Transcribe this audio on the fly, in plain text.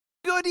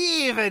Good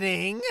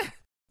evening.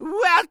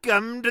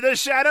 Welcome to the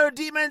Shadow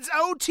Demons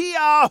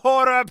OTR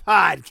Horror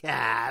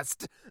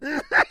Podcast.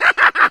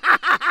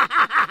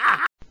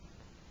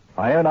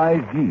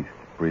 Ionized Yeast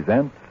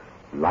presents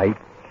Lights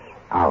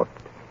Out.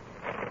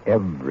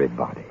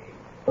 Everybody.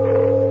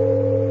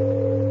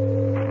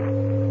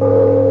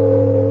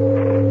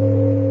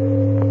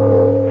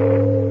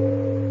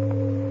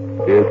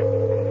 It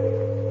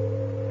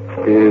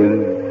is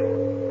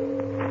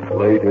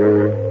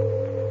later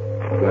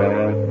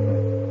than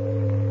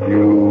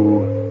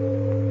you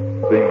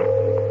think.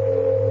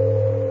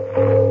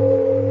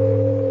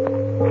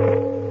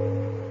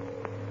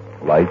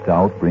 Lights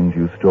Out brings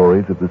you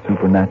stories of the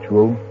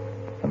supernatural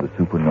and the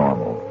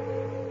supernormal,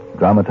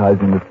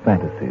 dramatizing the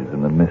fantasies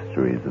and the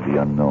mysteries of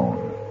the unknown.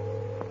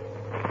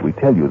 We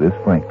tell you this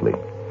frankly,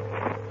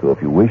 so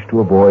if you wish to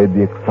avoid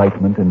the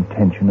excitement and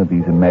tension of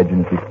these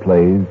imaginative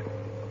plays,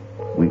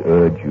 we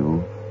urge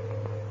you,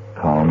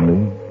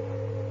 calmly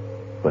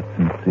but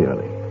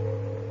sincerely,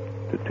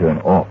 to turn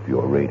off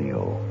your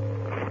radio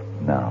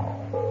now.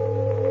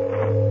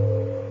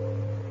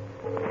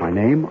 My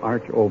name,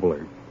 Arch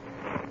Obler.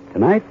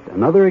 Tonight,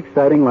 another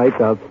exciting Lights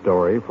Out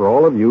story for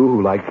all of you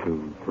who like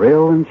to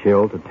thrill and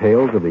chill to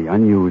tales of the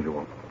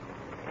unusual.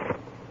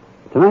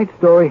 Tonight's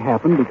story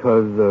happened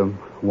because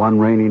one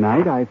rainy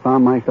night I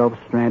found myself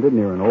stranded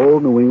near an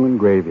old New England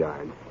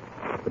graveyard.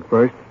 But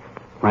first,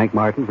 Frank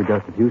Martin for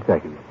just a few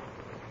seconds.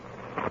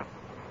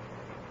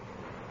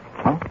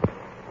 Huh?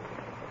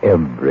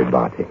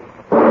 Everybody.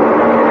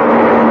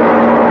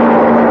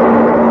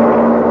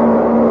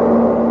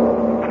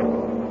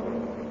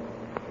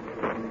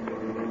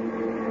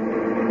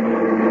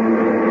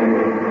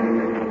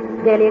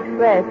 Daily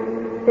Express.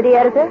 City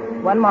editor,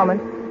 1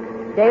 moment.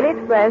 Daily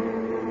Express.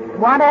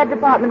 Want ad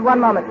department, 1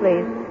 moment,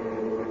 please.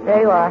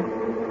 There you are.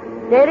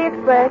 Daily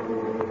Express.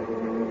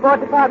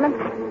 Sport department.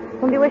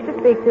 Whom do you wish to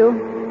speak to?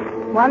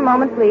 1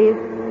 moment, please.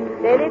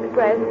 Daily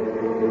Express.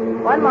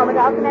 1 moment,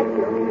 I'll connect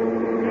you.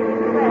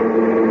 Daily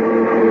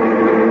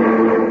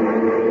Express.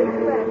 Daily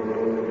Express.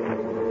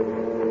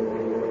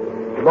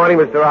 Good morning,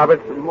 Mr.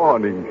 Roberts. Good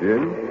morning,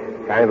 Jim.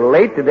 Kind of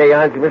late today,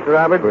 aren't you, Mr.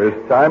 Roberts?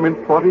 First time in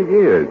 40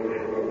 years.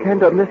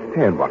 Can't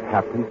understand what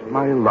happened to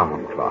my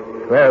alarm clock.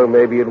 Well,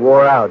 maybe it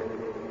wore out.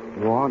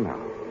 Worn out.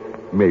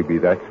 Maybe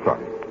that's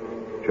right.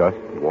 Just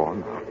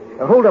worn out.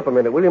 Now, hold up a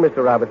minute, will you,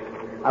 Mr. Roberts?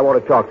 I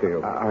want to talk to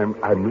you.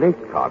 I'm late,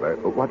 Carter.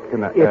 What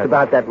can I... It's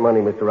about that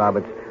money, Mr.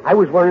 Roberts. I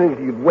was wondering if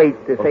you'd wait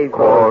to say... Of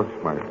course,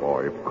 my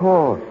boy, of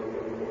course.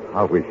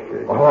 How is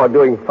she? Oh,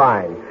 doing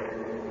fine.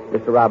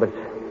 Mr. Roberts,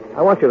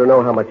 I want you to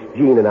know how much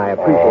Jean and I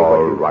appreciate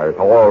All what you...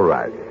 all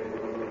right.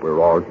 We're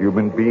all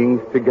human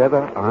beings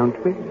together, aren't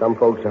we? Some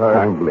folks are.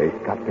 I'm late.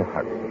 Got to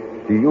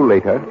hurry. See you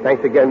later.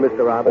 Thanks again,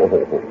 Mr. Roberts.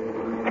 Oh.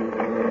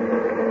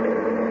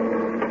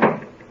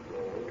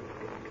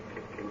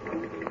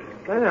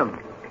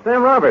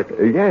 Sam Roberts.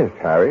 Yes,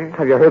 Harry.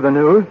 Have you heard the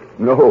news?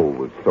 No, it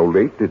was so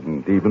late,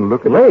 didn't even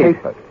look at Late? the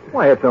paper.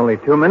 Why, it's only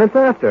 2 minutes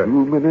after.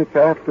 2 minutes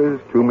after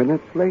is 2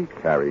 minutes late,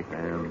 Harry.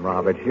 Sam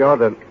Roberts, you're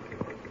the...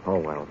 Oh,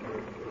 well.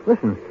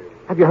 Listen,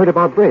 have you heard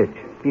about Bridge?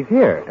 He's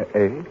here.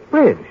 Eh?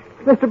 Bridge.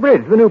 Mr.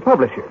 Bridge, the new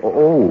publisher.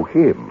 Oh,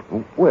 him.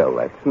 Well,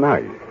 that's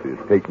nice. He's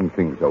taking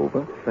things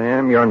over.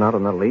 Sam, you're not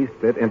in the least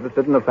bit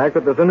interested in the fact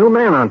that there's a new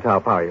man on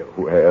top, are you?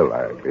 Well,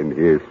 I've been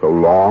here so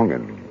long,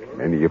 and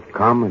many have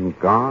come and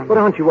gone. But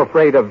aren't you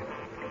afraid of...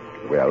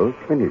 Well,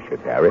 finish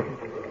it, Harry.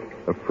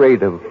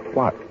 Afraid of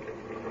what?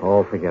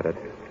 Oh, forget it.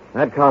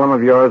 That column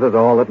of yours is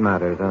all that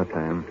matters, huh,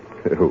 Sam?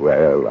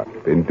 Well,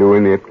 I've been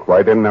doing it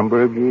quite a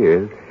number of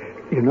years.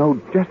 You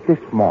know, just this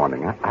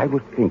morning, I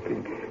was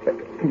thinking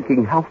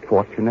how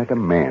fortunate a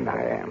man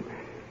I am.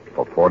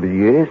 For 40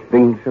 years,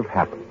 things have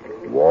happened.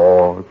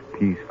 Wars,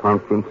 peace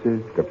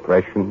conferences,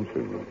 depressions,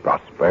 and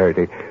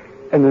prosperity.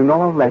 And in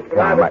all that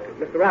time,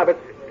 Mr. Roberts.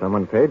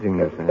 Someone paging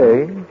you,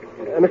 Sam.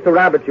 Mr.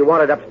 Roberts, you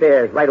wanted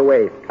upstairs right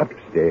away.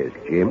 Upstairs,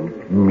 Jim?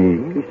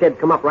 Me? He said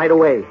come up right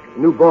away.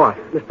 New boss,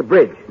 Mr.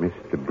 Bridge.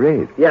 Mr.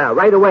 Bridge? Yeah,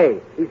 right away.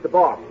 He's the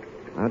boss.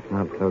 That's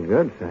not so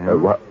good,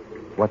 Sam.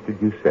 What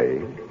did you say?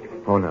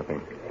 Oh,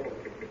 nothing.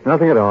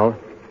 Nothing at all.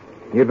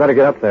 You'd better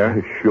get up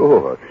there.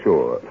 Sure.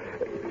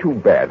 Too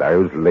bad I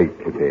was late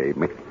today.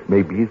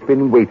 Maybe he's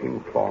been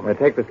waiting for me.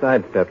 Take the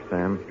side steps,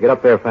 Sam. Get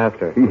up there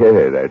faster.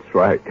 Yeah, that's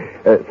right.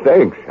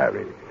 Thanks,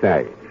 Harry.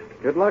 Thanks.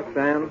 Good luck,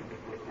 Sam.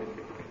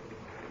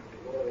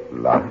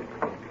 Luck?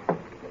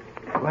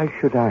 Why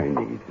should I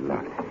need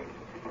luck?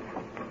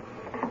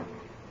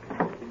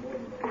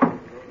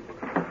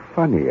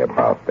 Funny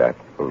about that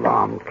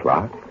alarm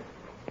clock.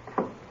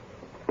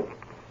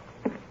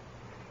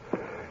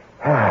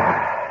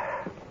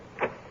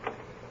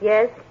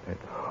 Yes?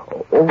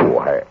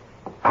 Oh,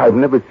 I've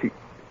never seen...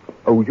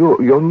 Oh,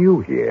 you're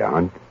new here,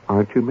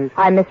 aren't you, Miss?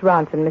 I'm Miss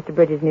Ronson, Mr.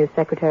 Bridges' new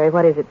secretary.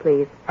 What is it,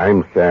 please?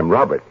 I'm Sam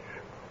Roberts.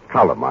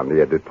 Column on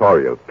the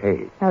editorial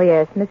page. Oh,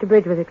 yes. Mr.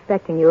 Bridge was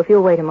expecting you. If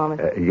you'll wait a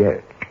moment.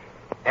 Yes.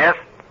 Yes?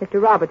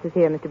 Mr. Roberts is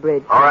here, Mr.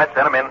 Bridge. All right,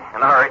 send him in a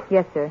hurry.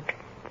 Yes, sir.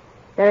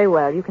 Very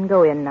well. You can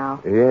go in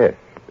now. Yes,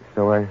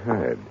 so I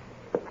heard.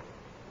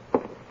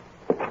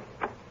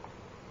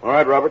 All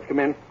right, Roberts, come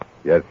in.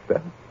 Yes,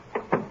 sir.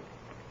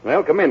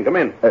 Well, come in.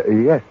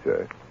 Yes,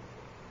 sir.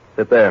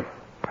 Sit there.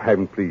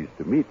 I'm pleased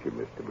to meet you,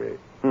 Mr.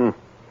 Bridge.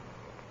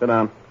 Sit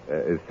down.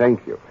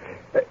 Thank you.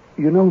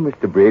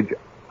 Mr. Bridge,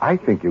 I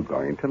think you're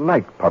going to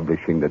like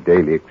publishing the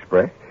Daily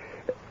Express.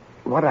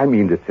 What I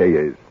mean to say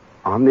is,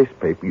 on this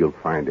paper you'll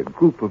find a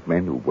group of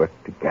men who work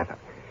together,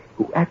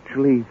 who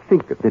actually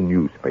think that the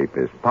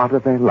newspaper is part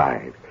of their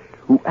lives,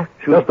 who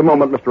actually... Just a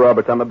moment, Mr.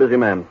 Roberts. I'm a busy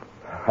man.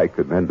 I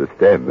can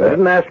understand I that.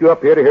 didn't ask you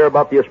up here to hear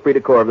about the esprit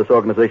de corps of this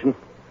organization.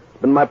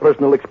 It's been my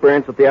personal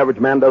experience that the average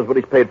man does what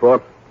he's paid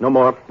for. No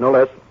more, no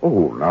less.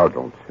 Oh, now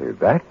don't say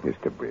that,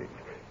 Mr. Bridge.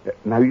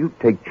 Now you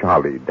take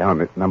Charlie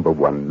down at number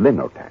 1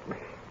 Linotac.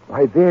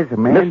 Why, there's a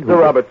man Mr.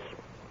 Roberts.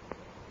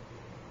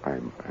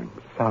 I'm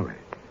sorry.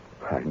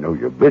 I know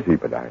you're busy,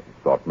 but I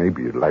thought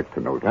maybe you'd like to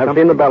know something. I've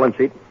seen the balance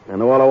sheet. I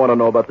know all I want to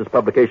know about this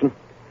publication.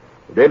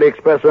 The Daily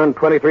Express earned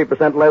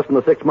 23% less in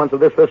the 6 months of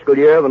this fiscal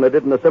year than it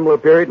did in a similar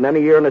period in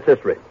any year in its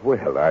history.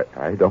 Well,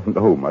 I don't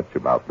know much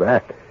about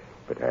that.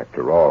 But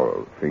after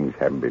all, things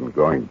haven't been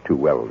going too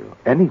well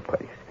any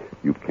place.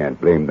 You can't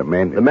blame the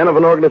men. The men of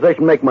an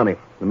organization make money.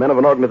 The men of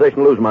an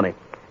organization lose money.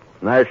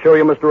 And I assure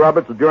you, Mr.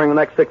 Roberts, that during the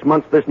next 6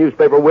 months, this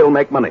newspaper will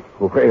make money.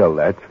 Well,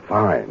 that's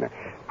fine.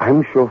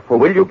 I'm sure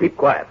folks... Will you keep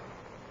quiet?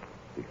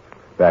 If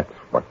that's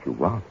what you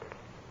want.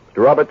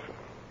 Mr. Roberts,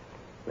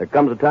 there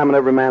comes a time in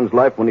every man's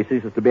life when he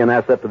ceases to be an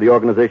asset to the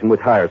organization which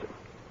hires him.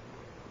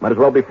 Might as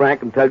well be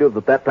frank and tell you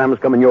that time has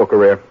come in your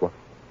career.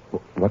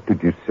 What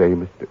did you say,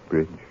 Mr.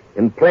 Bridge?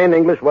 In plain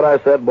English, what I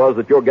said was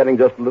that you're getting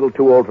just a little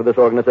too old for this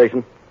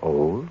organization.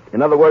 Old?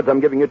 In other words, I'm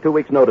giving you 2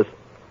 weeks' notice.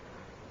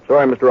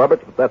 Sorry, Mr.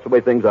 Roberts, but that's the way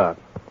things are.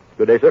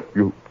 Good day, sir.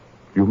 You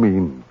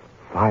mean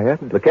fired?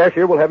 The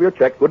cashier will have your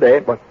check. Good day.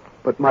 But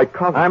my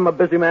column... I'm a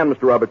busy man,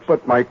 Mr. Roberts.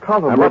 But my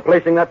column... I'm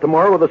replacing that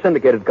tomorrow with a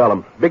syndicated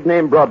column.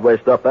 Big-name Broadway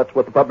stuff. That's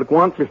what the public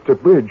wants. Mr.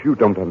 Bridge, you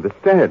don't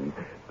understand.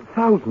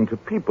 Thousands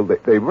of people,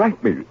 they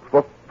write me.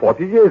 For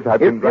 40 years I've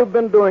been... If you've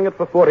been doing it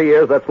for 40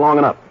 years, that's long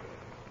enough.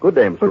 Good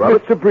day, Mr.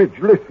 Roberts. Mr. Bridge,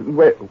 listen,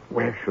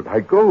 where should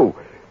I go?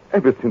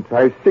 Ever since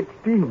I was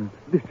 16,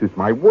 this is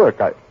my work.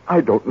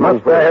 I don't know...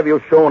 Must I have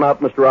you shown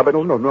up, Mr. Roberts?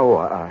 No,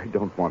 I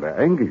don't want to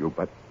anger you,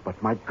 but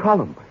my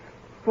column...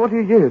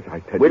 40 years, I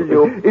tell Will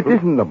you... It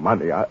isn't the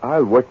money.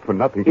 I'll work for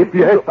nothing.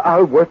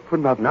 I'll work for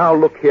nothing. Now,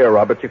 look here,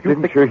 Roberts. If you...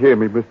 Didn't you hear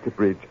me, Mr.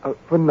 Bridge?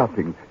 For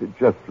nothing.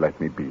 Just let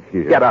me be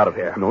here. Get out of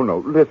here. No,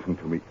 listen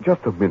to me.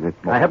 Just a minute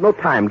more. I have no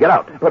time. Get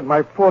out. But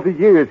my 40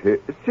 years here,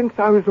 since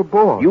I was a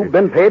boy... You've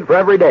been paid for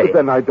every day.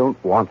 Then I don't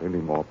want any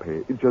more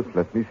pay. Just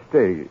let me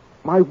stay.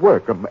 My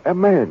work, a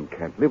man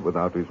can't live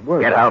without his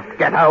work. Get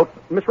out.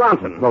 Miss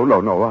Ronson.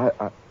 No,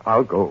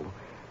 I'll go.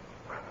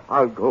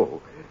 I'll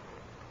go.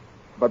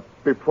 But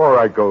before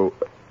I go,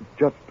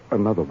 just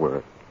another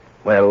word.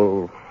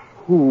 Well...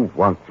 Who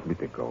wants me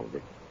to go?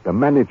 The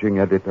managing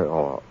editor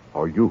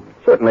or you?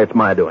 Certainly it's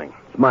my doing.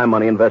 It's my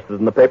money invested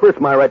in the paper. It's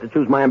my right to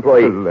choose my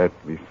employees. Let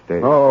me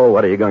stay. Oh,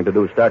 what are you going to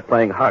do? Start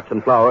playing hearts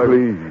and flowers?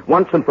 Please.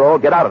 Once and for all,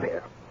 get out of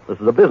here. This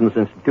is a business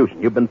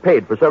institution. You've been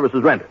paid for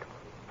services rendered.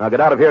 Now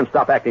get out of here and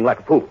stop acting like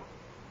a fool.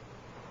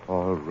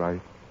 All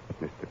right,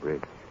 Mr.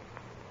 Bridge.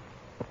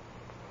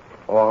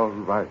 All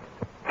right.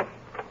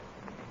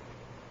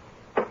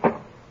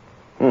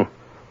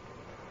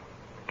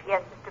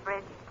 Yes, Mr.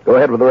 Bridge. Go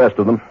ahead with the rest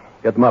of them.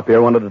 Get them up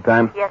here one at a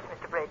time. Yes,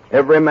 Mr. Bridge.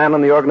 Every man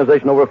in the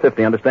organization over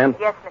 50, understand?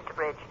 Yes, Mr.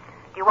 Bridge.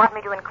 Do you want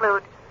me to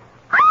include...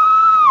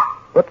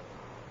 What?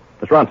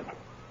 Miss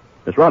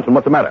Ronson,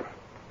 what's the matter?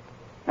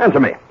 Answer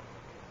me.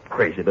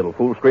 Crazy little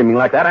fool screaming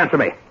like that. Answer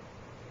me.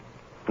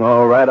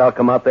 All right, I'll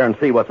come out there and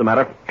see what's the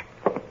matter.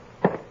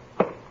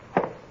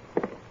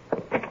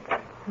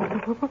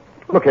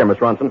 Look here, Miss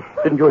Ronson.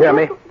 Didn't you hear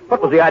me?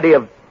 What was the idea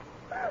of...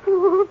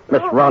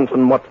 Miss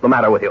Ronson, what's the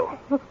matter with you?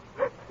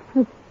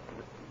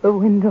 The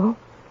window.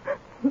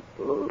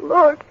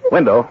 Look.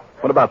 Window?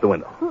 What about the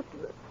window?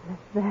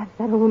 That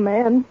old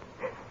man,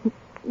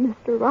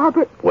 Mr.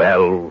 Roberts,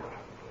 Well...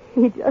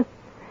 he just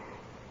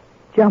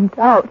jumped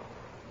out.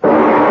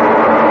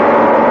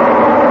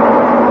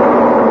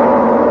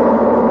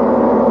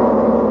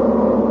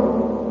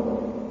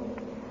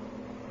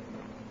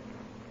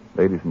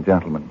 Ladies and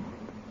gentlemen,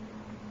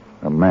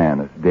 a man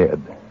is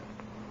dead.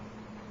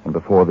 And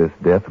before this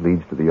death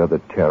leads to the other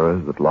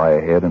terrors that lie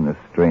ahead in this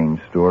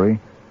strange story,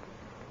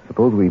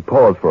 suppose we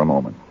pause for a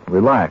moment,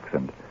 relax,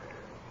 and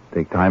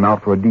take time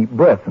out for a deep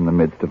breath in the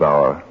midst of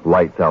our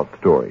lights-out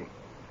story.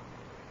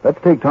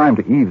 Let's take time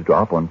to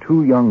eavesdrop on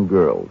 2 young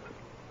girls.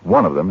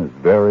 One of them is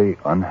very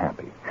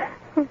unhappy.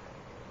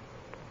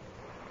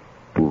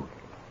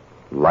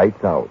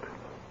 Lights out.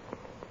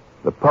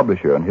 The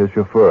publisher and his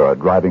chauffeur are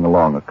driving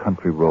along a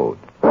country road.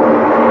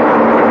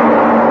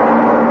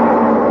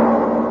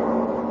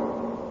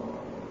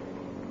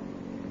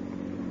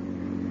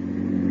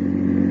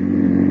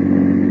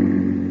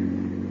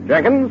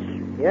 Jenkins?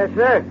 Yes,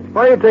 sir.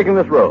 Why are you taking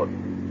this road?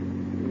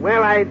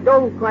 Well, I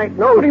don't quite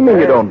know. What do you mean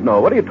sir. you don't know?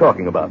 What are you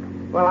talking about?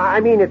 Well, I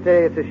mean, it's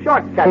a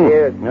shortcut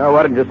here. Now,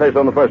 why didn't you say so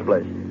in the first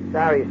place?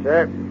 Sorry,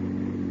 sir.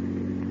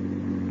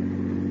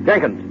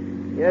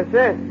 Jenkins, Yes,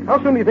 sir.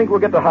 How soon do you think we'll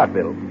get to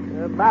Hartville?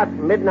 About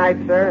midnight,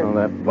 sir. Oh,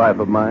 that wife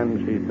of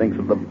mine, she thinks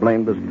of the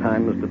blameless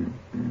time as to...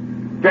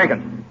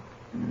 Jenkins!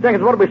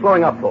 Jenkins, what are we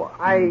slowing up for?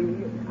 I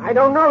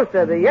don't know,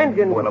 sir. The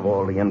engine... Well, of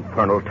all the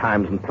infernal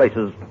times and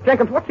places.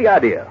 Jenkins, what's the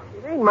idea?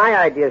 It ain't my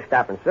idea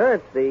stopping,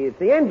 sir. It's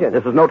the engine.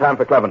 This is no time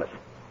for cleverness.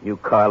 New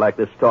car like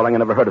this stalling, I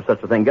never heard of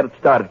such a thing. Get it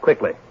started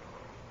quickly.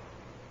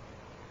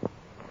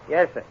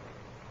 Yes, sir.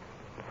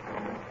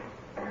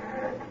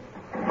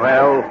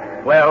 Well.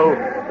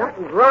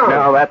 Something's wrong.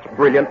 Now, that's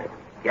brilliant.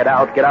 Get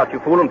out, you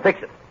fool, and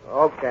fix it.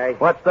 Okay.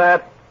 What's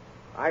that?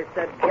 I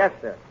said yes,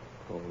 sir.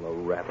 Oh, the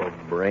rattle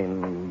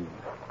brain.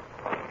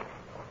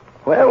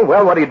 Well,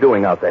 what are you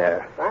doing out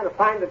there? Trying to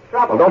find the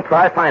trouble. Well, don't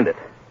try, find it.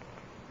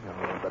 No,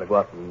 I better go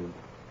out and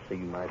see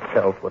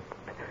myself what...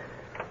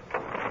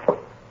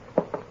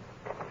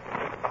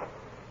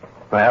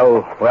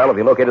 Well, have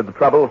you located the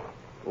trouble?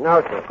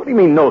 No, sir. What do you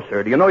mean, no,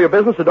 sir? Do you know your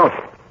business or don't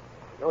you?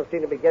 Don't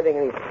seem to be getting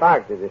any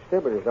spark. The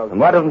distributors don't... And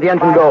why doesn't the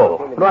engine go?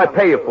 What do I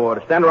pay you for?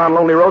 To stand around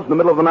lonely roads in the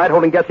middle of the night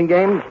holding guessing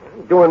games?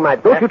 I'm doing my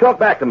best. Don't you talk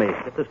back to me.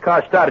 Get this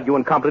car started, you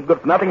incompetent good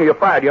for nothing, or you're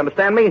fired. You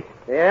understand me?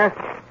 Yeah?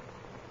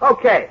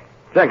 Okay.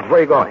 Jenkins, where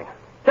are you going?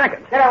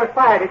 Jenkins! Said I was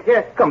fired, did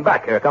you? Come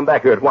back here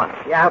at once.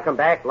 Yeah, I'll come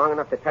back long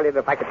enough to tell you that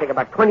if I could take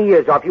about 20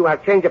 years off you, I'll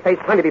change your face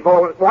plenty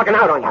before walking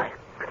out on you.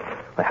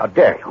 Well, how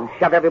dare you? You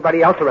shove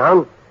everybody else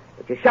around.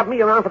 But you shoved me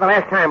around for the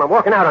last time. I'm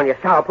walking out on you,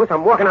 sourpuss.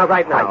 I'm walking out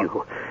right now.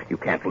 You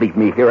can't leave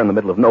me here in the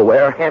middle of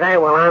nowhere. Can't I?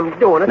 Well, I'm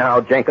doing it. Now,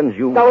 Jenkins,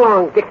 you... So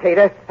long,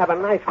 dictator. Have a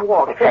nice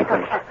walk.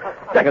 Jenkins,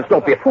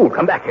 don't be a fool.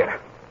 Come back here.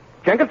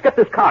 Jenkins, get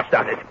this car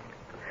started.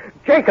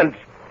 Jenkins!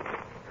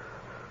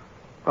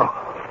 Oh,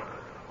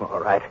 all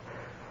right.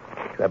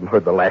 If you haven't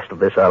heard the last of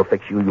this, I'll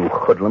fix you, you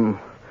hoodlum.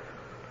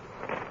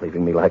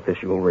 Leaving me like this,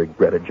 you'll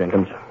regret it,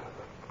 Jenkins.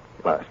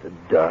 Blasted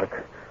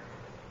dark.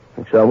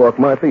 Thinks I'll walk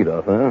my feet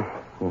off, huh?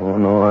 Oh,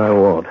 no, I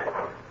won't.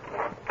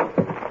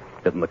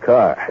 Get in the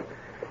car.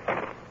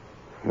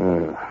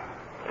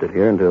 Sit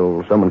here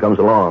until someone comes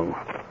along.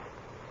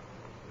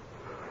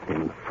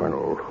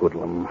 Infernal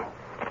hoodlum.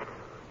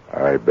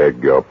 I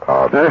beg your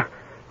pardon. Huh?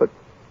 But...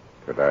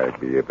 Could I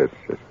be of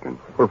assistance?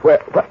 Where?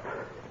 What?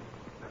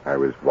 I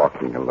was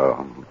walking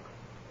along.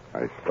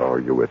 I saw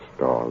you were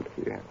stalled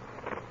here.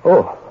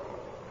 Oh,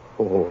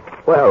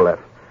 well,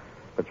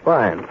 that's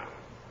fine.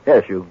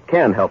 Yes, you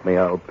can help me.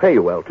 I'll pay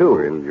you well, too.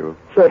 Will you?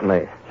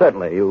 Certainly.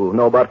 You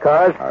know about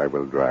cars? I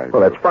will drive.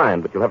 Well, that's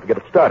fine, but you'll have to get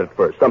it started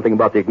first. Something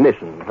about the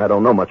ignition. I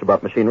don't know much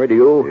about machinery, do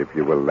you? If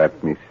you will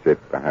let me sit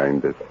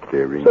behind the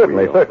steering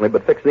Certainly, wheel.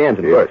 but fix the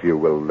engine first. If you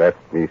will let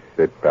me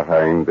sit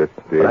behind the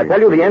steering But I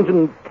tell you, the wheel.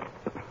 engine...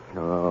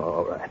 Oh,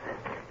 all right.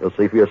 You'll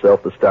see for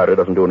yourself the starter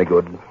doesn't do any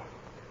good.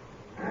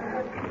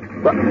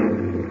 But...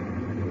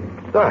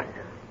 Start.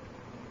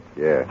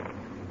 Yes,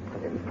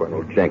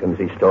 Infernal Jenkins,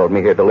 he stalled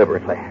me here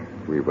deliberately.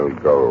 we will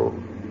go.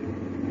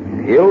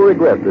 He'll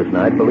regret this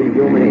night, believe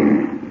you me.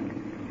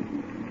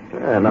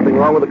 Nothing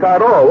wrong with the car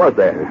at all, was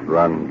there? It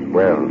runs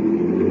well.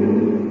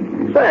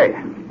 Say,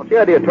 what's the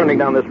idea of turning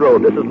down this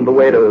road? This isn't the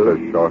way to...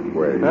 It's a short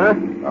way. Huh?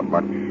 A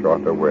much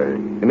shorter way.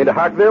 You mean to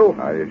Hartville?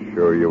 I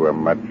assure you, a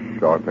much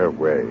shorter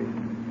way.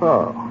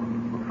 Oh,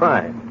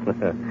 fine.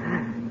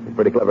 You're a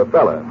pretty clever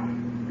fella.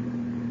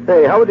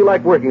 Say, how would you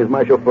like working as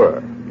my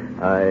chauffeur?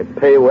 I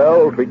pay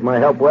well, treat my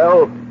help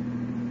well.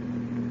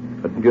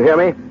 But did you hear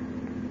me?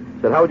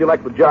 Said, how would you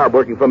like the job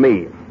working for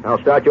me?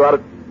 I'll start you out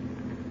at...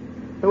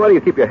 Hey, why do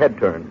you keep your head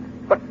turned?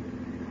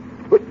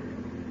 What?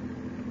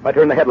 If I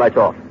turn the headlights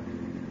off.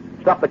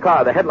 Stop the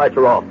car. The headlights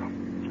are off.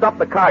 Stop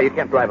the car. You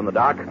can't drive in the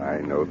dark. I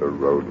know the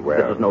road well.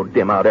 This is no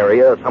dim-out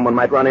area. Someone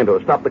might run into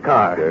it. Stop the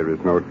car. There is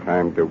no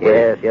time to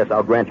wait. Yes,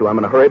 I'll grant you I'm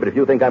in a hurry, but if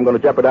you think I'm going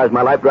to jeopardize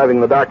my life driving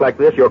in the dark like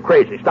this, you're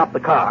crazy. Stop the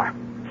car.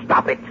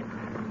 Stop it.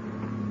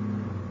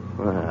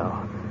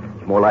 Well,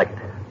 it's more like it.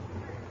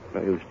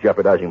 No use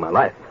jeopardizing my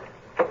life.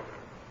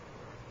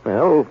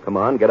 Well, come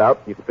on, get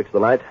out. You can fix the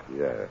light.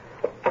 Yes.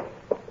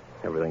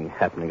 Everything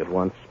happening at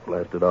once.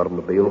 Blasted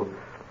automobile.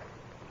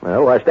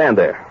 Well, why stand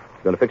there?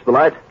 You going to fix the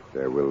light?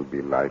 There will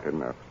be light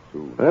enough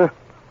soon. Huh?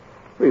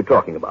 What are you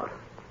talking about?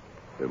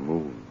 The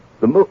moon.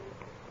 The moon?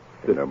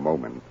 In a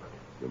moment.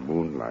 The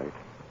moonlight.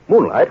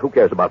 Moonlight? Who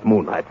cares about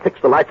moonlight?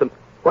 Fix the lights and...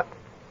 What?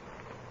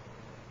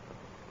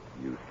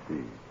 You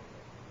see.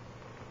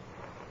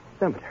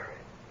 Cemetery.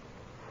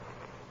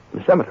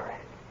 The cemetery.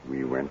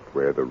 We went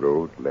where the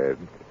road led.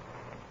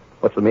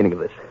 What's the meaning of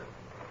this?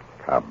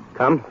 Come.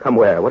 Come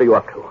where? What are you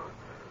up to?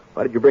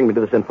 Why did you bring me to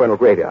this infernal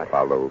graveyard?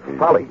 Follow me.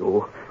 Follow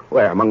you?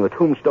 Where? Among the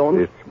tombstones?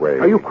 This way.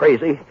 Are you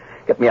crazy?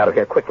 Get me out of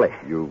here quickly.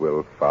 You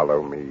will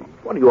follow me.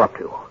 What are you up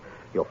to?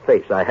 Your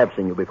face. I have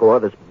seen you before.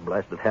 This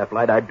blasted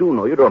half-light. I do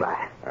know you, don't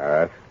I? I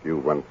ask you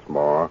once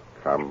more.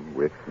 Come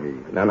with me.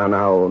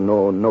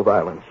 No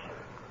violence.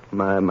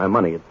 My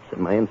money, it's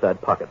in my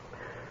inside pocket.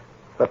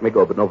 Let me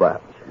go, but no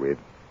violence. With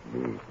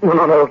me.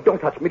 No.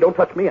 Don't touch me.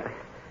 I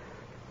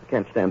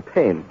can't stand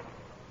pain.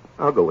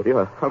 I'll go with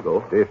you. I'll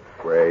go. This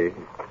way.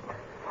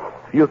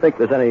 If you think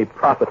there's any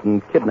profit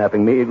in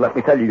kidnapping me, let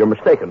me tell you you're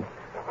mistaken.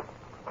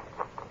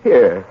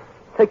 Here,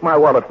 Take my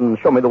wallet and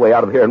show me the way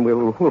out of here, and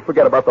we'll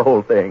forget about the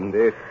whole thing.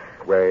 This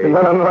way.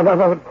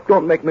 No.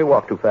 Don't make me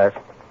walk too fast.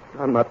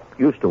 I'm not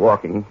used to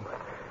walking.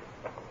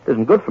 It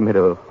isn't good for me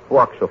to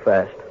walk so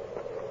fast.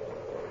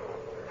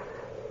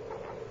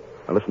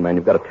 Now, listen, man,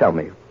 you've got to tell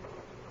me.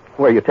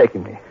 Where are you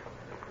taking me?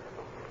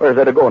 Where's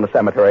there to go in the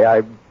cemetery?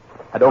 I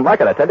don't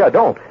like it. I tell you, I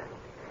don't.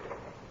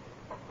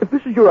 If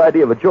this is your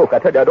idea of a joke, I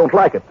tell you, I don't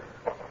like it.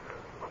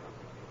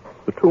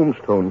 The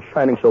tombstones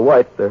shining so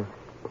white, they're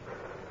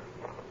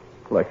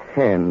like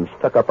hands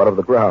stuck up out of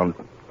the ground.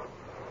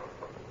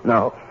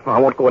 No, I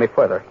won't go any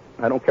further.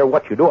 I don't care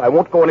what you do. I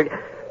won't go any...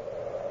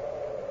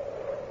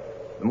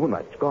 The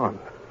moonlight's gone.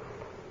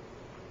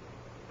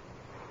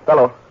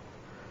 Fellow,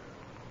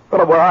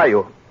 where are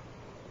you?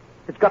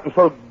 It's gotten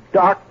so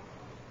dark.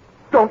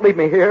 Don't leave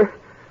me here.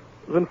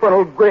 Those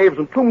infernal graves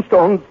and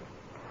tombstones.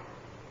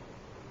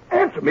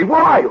 Answer me,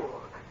 where are you?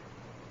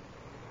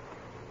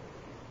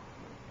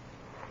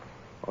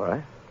 All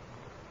right.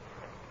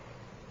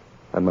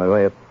 On my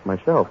way up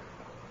myself.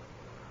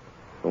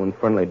 So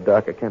infernally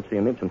dark, I can't see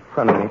an inch in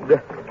front of me.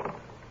 The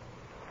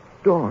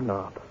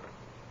doorknob.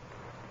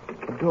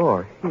 The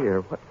door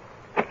here. What?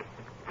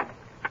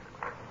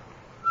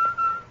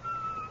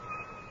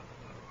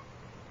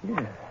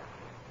 Yeah.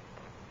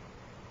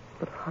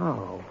 But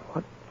how?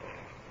 What?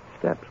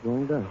 Steps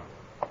going down.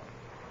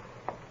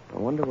 I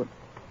wonder what...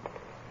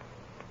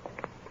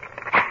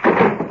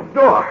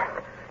 Door!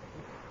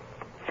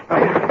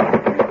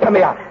 Let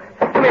me out.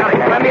 Let me out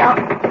again. Let me out.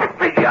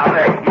 Let me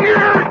out of here.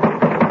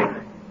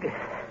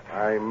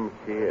 I'm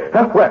here.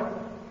 Huh? Where?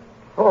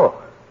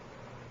 Oh.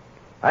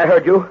 I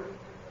heard you. Are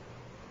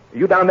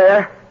you down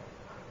there?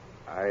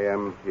 I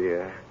am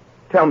here.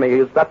 Tell me,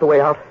 is that the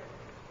way out?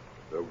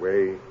 The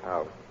way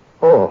out.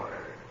 Oh.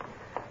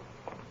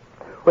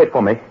 Wait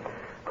for me.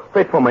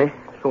 Wait for me.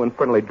 So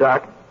infernally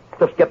dark.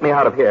 Just get me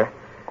out of here.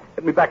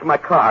 Get me back in my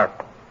car.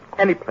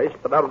 Any place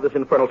but out of this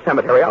infernal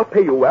cemetery. I'll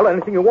pay you well,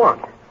 anything you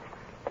want.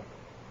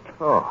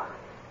 Oh.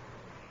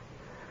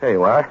 There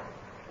you are.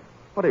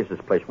 What is this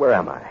place? Where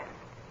am I?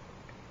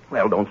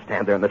 Well, don't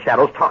stand there in the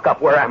shadows. Talk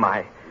up. Where am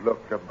I?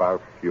 Look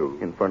about you.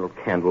 Infernal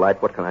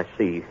candlelight. What can I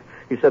see?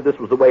 You said this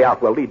was the way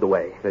out. Well, lead the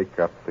way. Take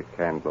up the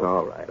candle.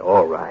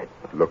 All right.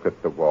 Look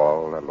at the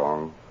wall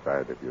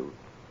alongside of you.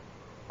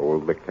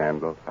 Hold the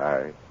candle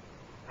high.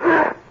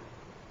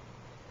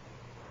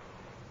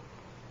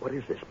 What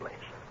is this place?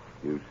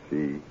 You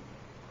see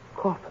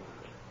Coffins.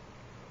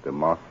 the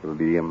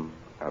mausoleum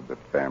of the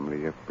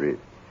family of Bridge.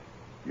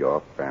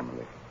 Your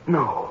family.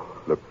 No.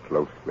 Look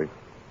closely.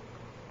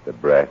 The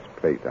brass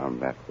plate on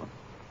that one.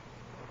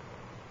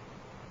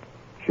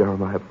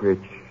 Jeremiah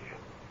Bridge.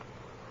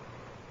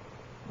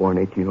 Born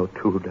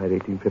 1802, died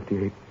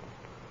 1858.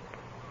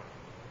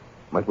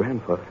 My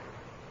grandfather.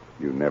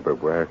 You never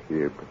were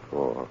here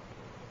before,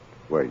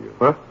 were you?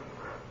 Huh?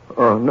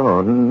 Oh, no,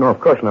 of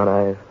course not.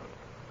 I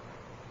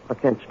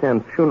can't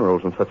stand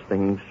funerals and such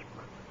things.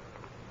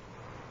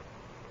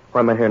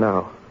 Why am I here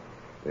now?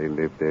 They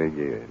lived their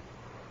years.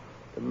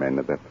 The men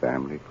of the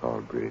family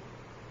called Bridge.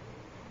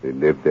 They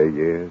lived their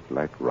years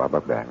like robber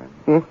barons.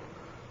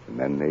 And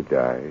then they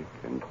died,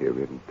 and here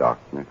in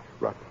darkness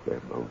rots their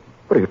bones.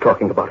 What are you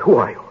talking about? Who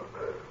are you?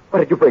 Why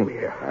did you bring me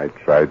here? I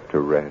tried to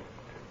rest,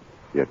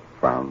 yet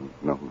found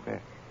no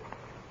rest.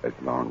 As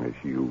long as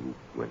you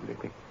were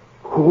living.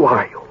 Who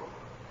are you?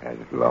 As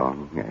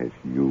long as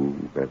you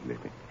were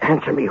living.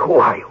 Answer me, who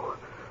are you?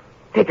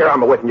 Take your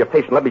arm away from your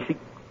face and let me see.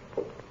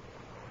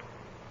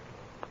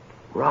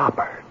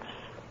 Roberts.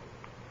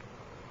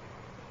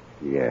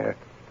 Yes.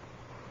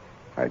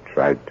 I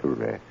tried to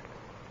rest.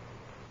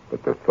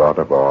 But the thought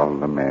of all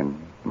the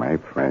men, my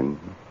friends,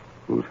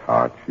 whose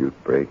hearts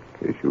you'd break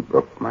as you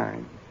broke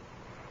mine,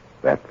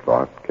 that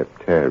thought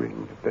kept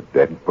tearing at the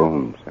dead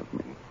bones of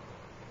me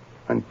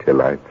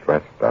until I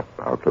thrust up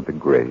out of the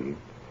grave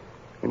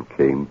and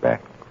came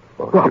back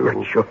for Robert,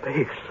 you. your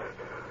face.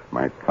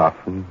 My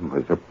coffin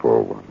was a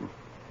poor one.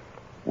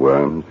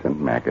 Worms and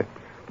maggots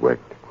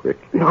worked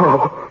quickly.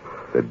 No.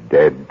 The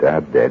dead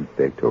are dead,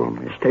 they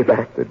told me. Stay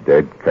back. The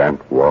dead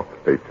can't walk,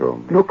 they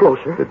told me. No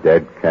closer. The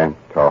dead can't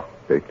talk,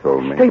 they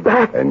told me. Stay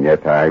back. And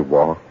yet I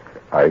walk,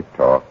 I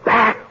talk.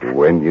 Back.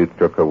 When you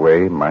took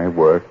away my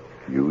work,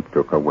 you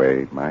took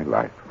away my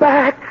life.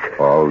 Back.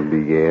 All the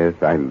years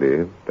I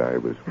lived, I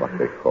was what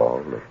they call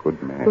a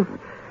good man.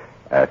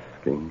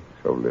 Asking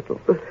so little.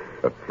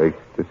 A place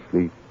to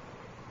sleep,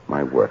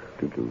 my work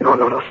to do.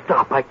 No,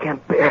 stop. I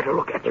can't bear to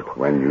look at you.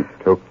 When you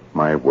took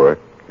my work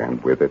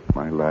and with it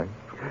my life,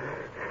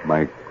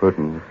 my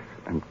goodness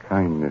and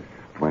kindness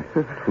went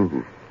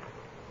too.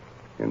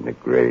 In the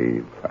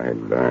grave, I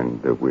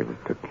learned the will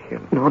to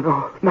kill.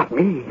 No, not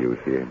me. You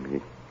hear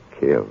me?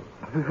 Kill.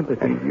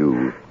 And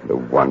you, the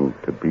one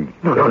to be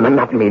No,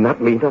 not me.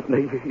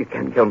 You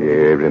can't kill me.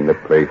 Here in the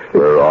place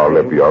where all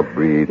of your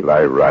breed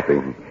lie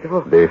rotting,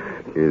 this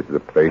is the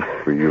place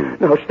for you.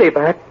 No, stay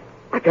back.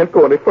 I can't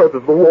go any further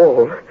than the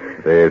wall.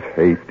 There's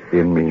hate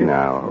in me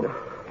now.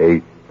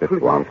 Hate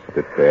that wants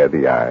to tear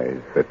the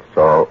eyes, that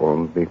saw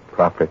only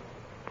profit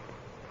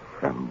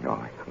from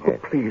your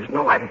head. Please,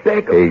 no, I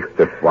beg of Hate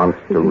that wants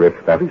to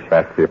rip that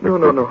fat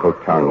hypocritical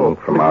tongue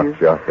from out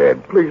your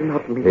head. Please,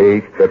 not me.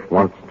 Hate that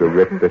wants to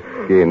rip the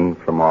skin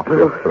from off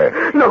your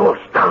flesh. No,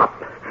 stop.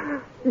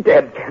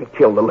 Dead can't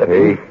kill the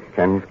living. Hate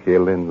can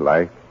kill in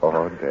life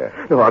or death.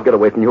 No, I'll get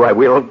away from you. I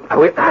will.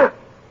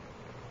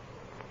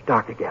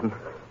 Dark again.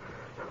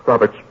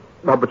 Roberts,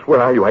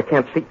 where are you? I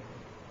can't see.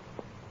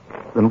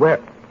 Then where?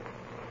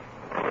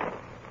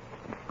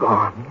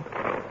 Gone.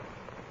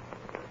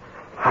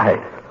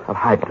 Hide. I'll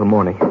hide till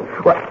morning.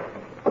 What?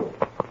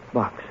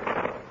 Box.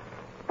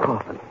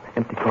 Coffin.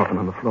 Empty coffin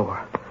on the floor.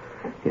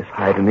 He's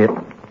hiding it.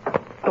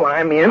 Oh,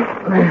 I'm in.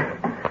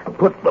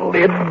 Put the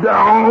lid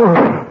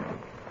down.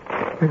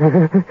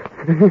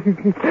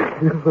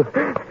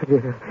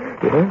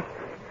 Yes?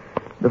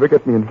 Never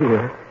get me in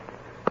here.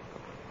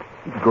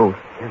 Ghosts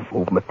can't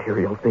move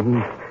material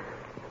things.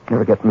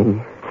 Never get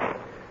me.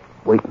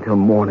 Wait until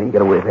morning.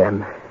 Get away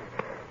then.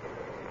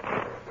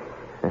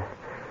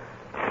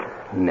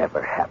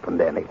 Never happened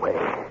anyway.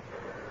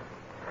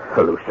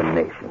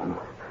 Hallucination.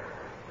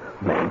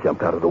 Man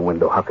jumped out of the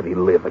window. How could he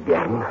live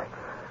again?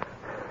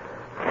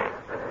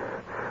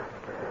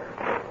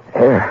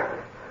 Air.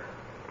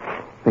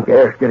 I think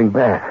air's getting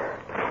bad.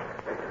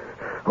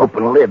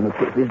 Open the lid and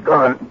see if he's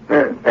gone.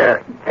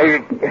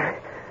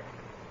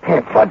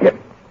 Can't budge it.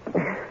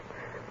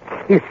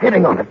 He's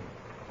sitting on it.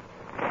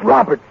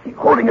 Roberts, he's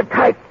holding it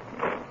tight.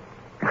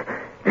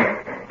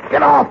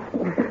 Get off.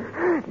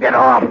 Get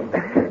off.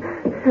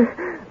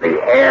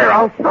 The air,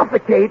 I'll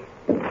suffocate.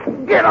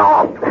 Get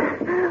off.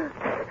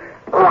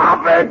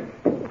 Robert,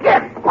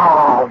 get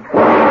off.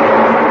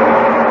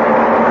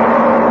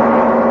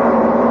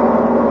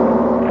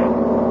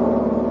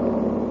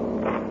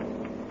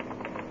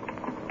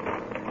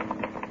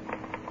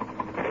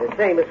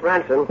 Say, Miss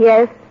Ransom.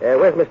 Yes?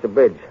 Where's Mr.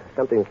 Bridge?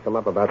 Something's come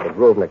up about the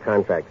Grosvenor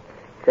contract.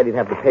 He said he'd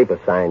have the paper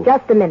signed.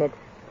 Just a minute.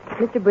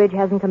 Mr. Bridge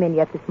hasn't come in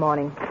yet this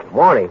morning.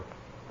 Morning?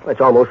 Well,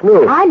 it's almost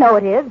noon. I know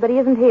it is, but he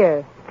isn't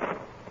here.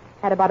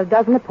 Had about a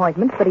dozen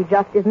appointments, but he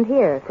just isn't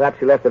here. Perhaps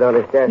he left it on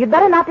his desk. You'd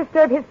better not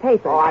disturb his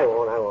paper. Oh, I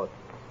won't.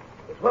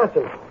 Miss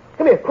Ransom,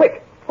 come here,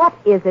 quick. What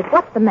is it?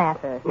 What's the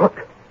matter?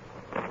 Look.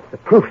 The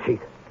proof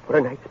sheet for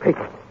tonight's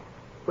paper.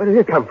 Where did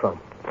it come from?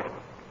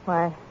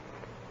 Why,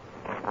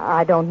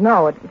 I don't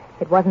know.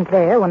 It wasn't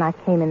there when I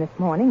came in this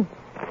morning.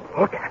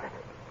 Look at it.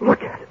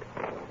 Look at it.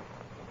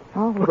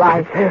 All Look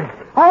right. what it says.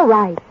 All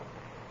right.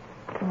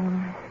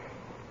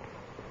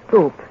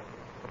 Scoop.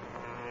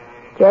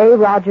 J.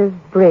 Rogers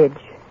Bridge,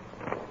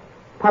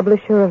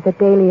 publisher of the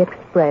Daily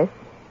Express,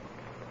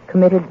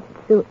 committed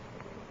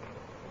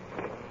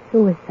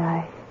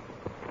suicide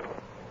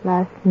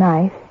last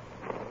night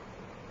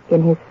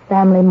in his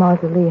family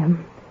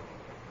mausoleum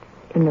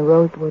in the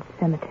Rosewood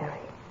Cemetery.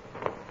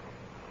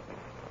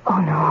 Oh,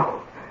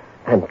 no.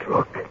 And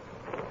look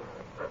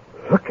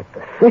at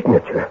the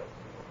signature.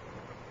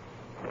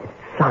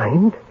 It's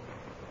signed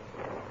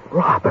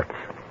Roberts.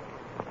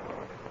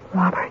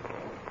 Roberts.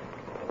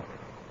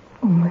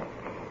 Oh,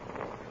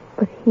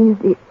 but he's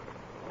the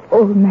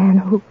old man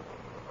who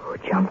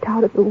jumped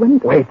out of the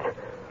window. Wait.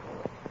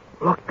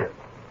 Look.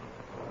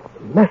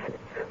 The message.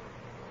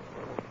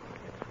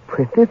 It's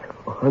printed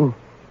on...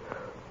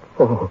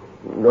 Oh,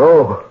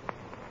 no.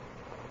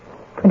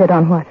 Printed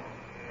on what?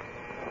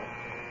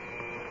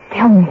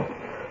 Tell me.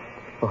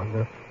 On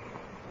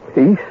a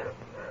piece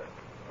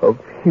of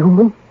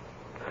human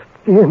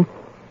skin.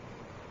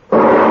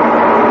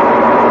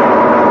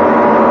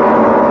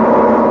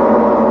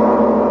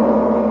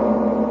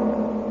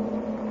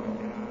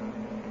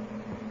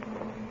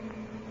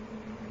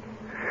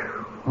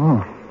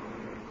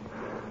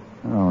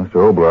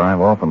 Mr. Obler,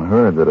 I've often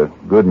heard that a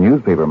good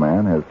newspaper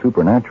man has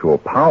supernatural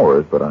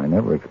powers, but I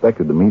never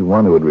expected to meet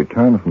one who would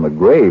return from the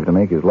grave to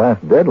make his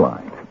last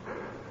deadline.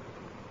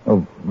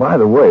 Oh, by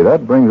the way,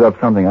 that brings up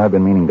something I've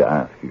been meaning to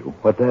ask you.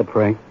 What's that,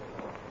 Frank?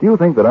 Do you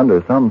think that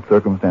under some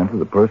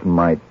circumstances a person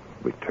might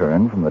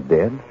return from the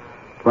dead?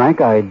 Frank,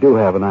 I do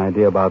have an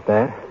idea about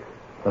that,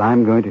 but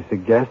I'm going to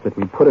suggest that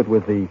we put it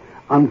with the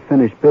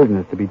unfinished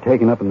business to be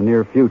taken up in the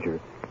near future,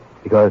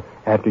 because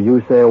after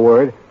you say a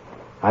word,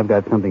 I've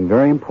got something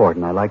very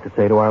important I'd like to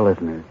say to our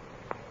listeners.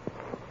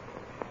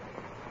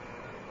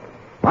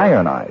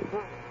 Ionize,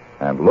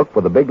 and look for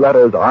the big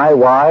letters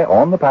IY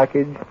on the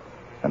package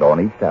and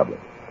on each tablet.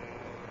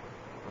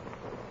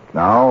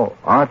 Now,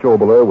 Arch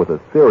Obler with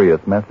a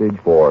serious message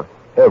for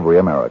every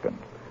American.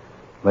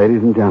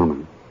 Ladies and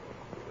gentlemen,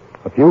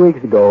 a few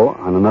weeks ago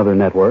on another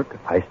network,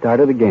 I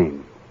started a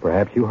game.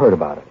 Perhaps you heard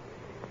about it.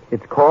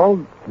 It's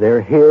called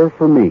They're Here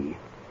for Me.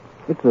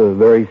 It's a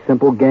very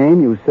simple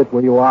game. You sit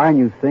where you are and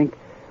you think,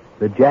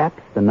 the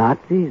Japs, the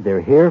Nazis,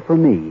 they're here for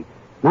me.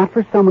 Not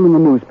for someone in the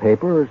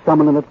newspaper or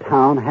someone in a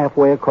town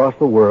halfway across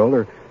the world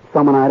or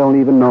someone I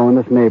don't even know in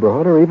this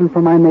neighborhood or even for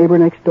my neighbor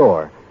next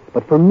door.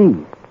 But for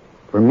me.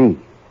 For me.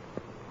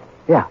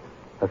 Yeah,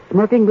 a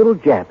smirking little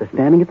Jap is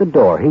standing at the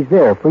door. He's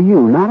there for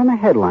you, not in the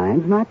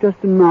headlines, not just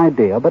in an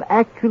idea, but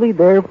actually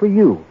there for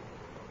you.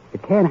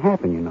 It can't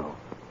happen, you know.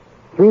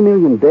 3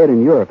 million dead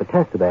in Europe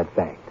attest to that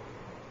fact.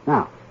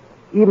 Now,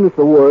 Even if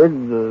the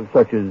words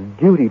such as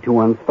duty to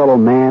one's fellow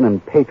man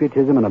and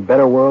patriotism and a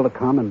better world to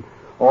come and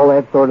all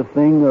that sort of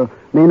thing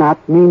may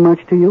not mean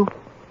much to you,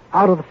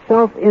 out of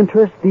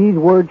self-interest, these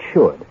words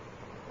should.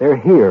 They're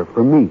here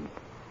for me.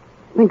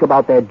 Think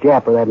about that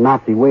Jap or that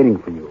Nazi waiting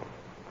for you.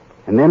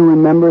 And then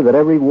remember that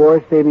every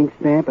war-saving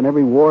stamp and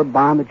every war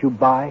bond that you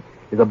buy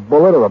is a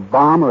bullet or a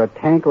bomb or a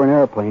tank or an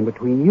airplane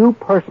between you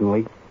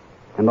personally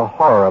and the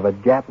horror of a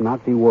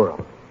Jap-Nazi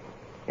world.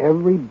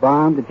 Every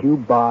bond that you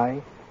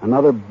buy,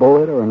 another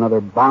bullet or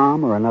another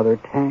bomb or another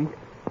tank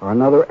or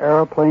another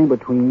airplane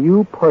between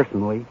you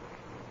personally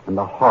and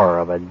the horror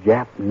of a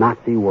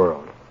Jap-Nazi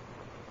world.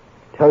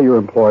 Tell your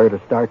employer to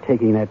start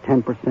taking that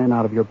 10%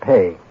 out of your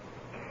pay,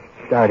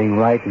 starting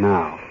right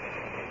now.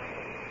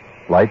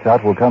 Lights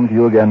Out will come to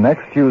you again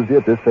next Tuesday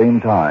at this same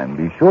time.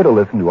 Be sure to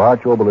listen to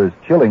Arch Obler's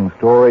chilling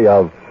story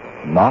of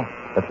Knock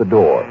at the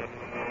Door.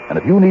 And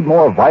if you need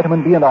more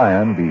vitamin D and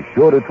iron, be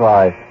sure to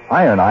try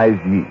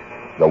Ironized Yeast,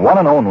 the one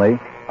and only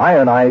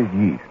Ironized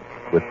Yeast,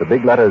 with the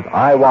big letters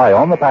IY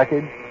on the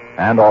package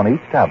and on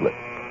each tablet.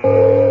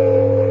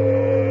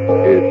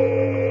 It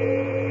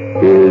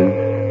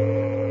is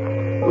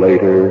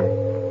later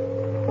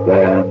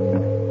than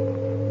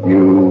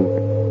you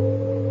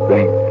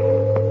think.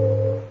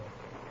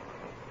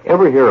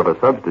 Ever hear of a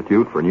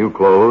substitute for new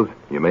clothes?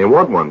 You may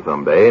want one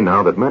someday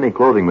now that many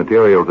clothing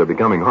materials are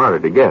becoming harder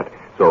to get.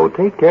 So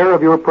take care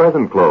of your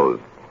present clothes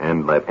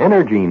and let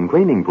Energine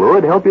cleaning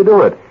fluid help you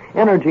do it.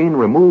 Energine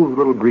removes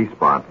little grease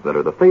spots that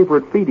are the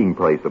favorite feeding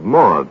place of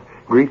moths.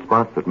 Grease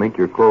spots that make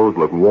your clothes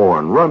look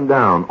worn, run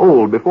down,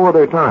 old before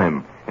their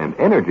time. And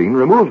Energine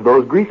removes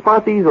those grease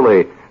spots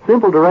easily.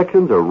 Simple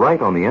directions are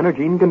right on the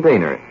Energine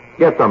container.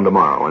 Get some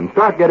tomorrow and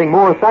start getting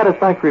more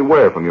satisfactory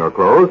wear from your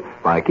clothes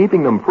by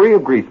keeping them free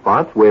of grease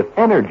spots with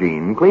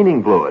Energine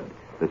cleaning fluid.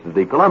 This is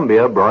the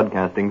Columbia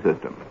Broadcasting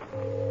System.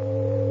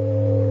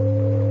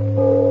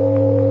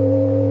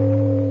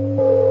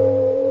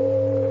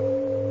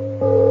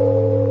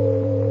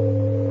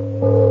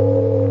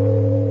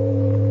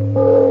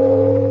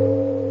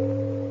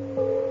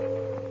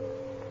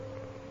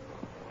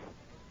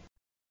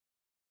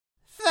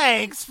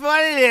 Thanks for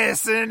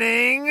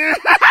listening.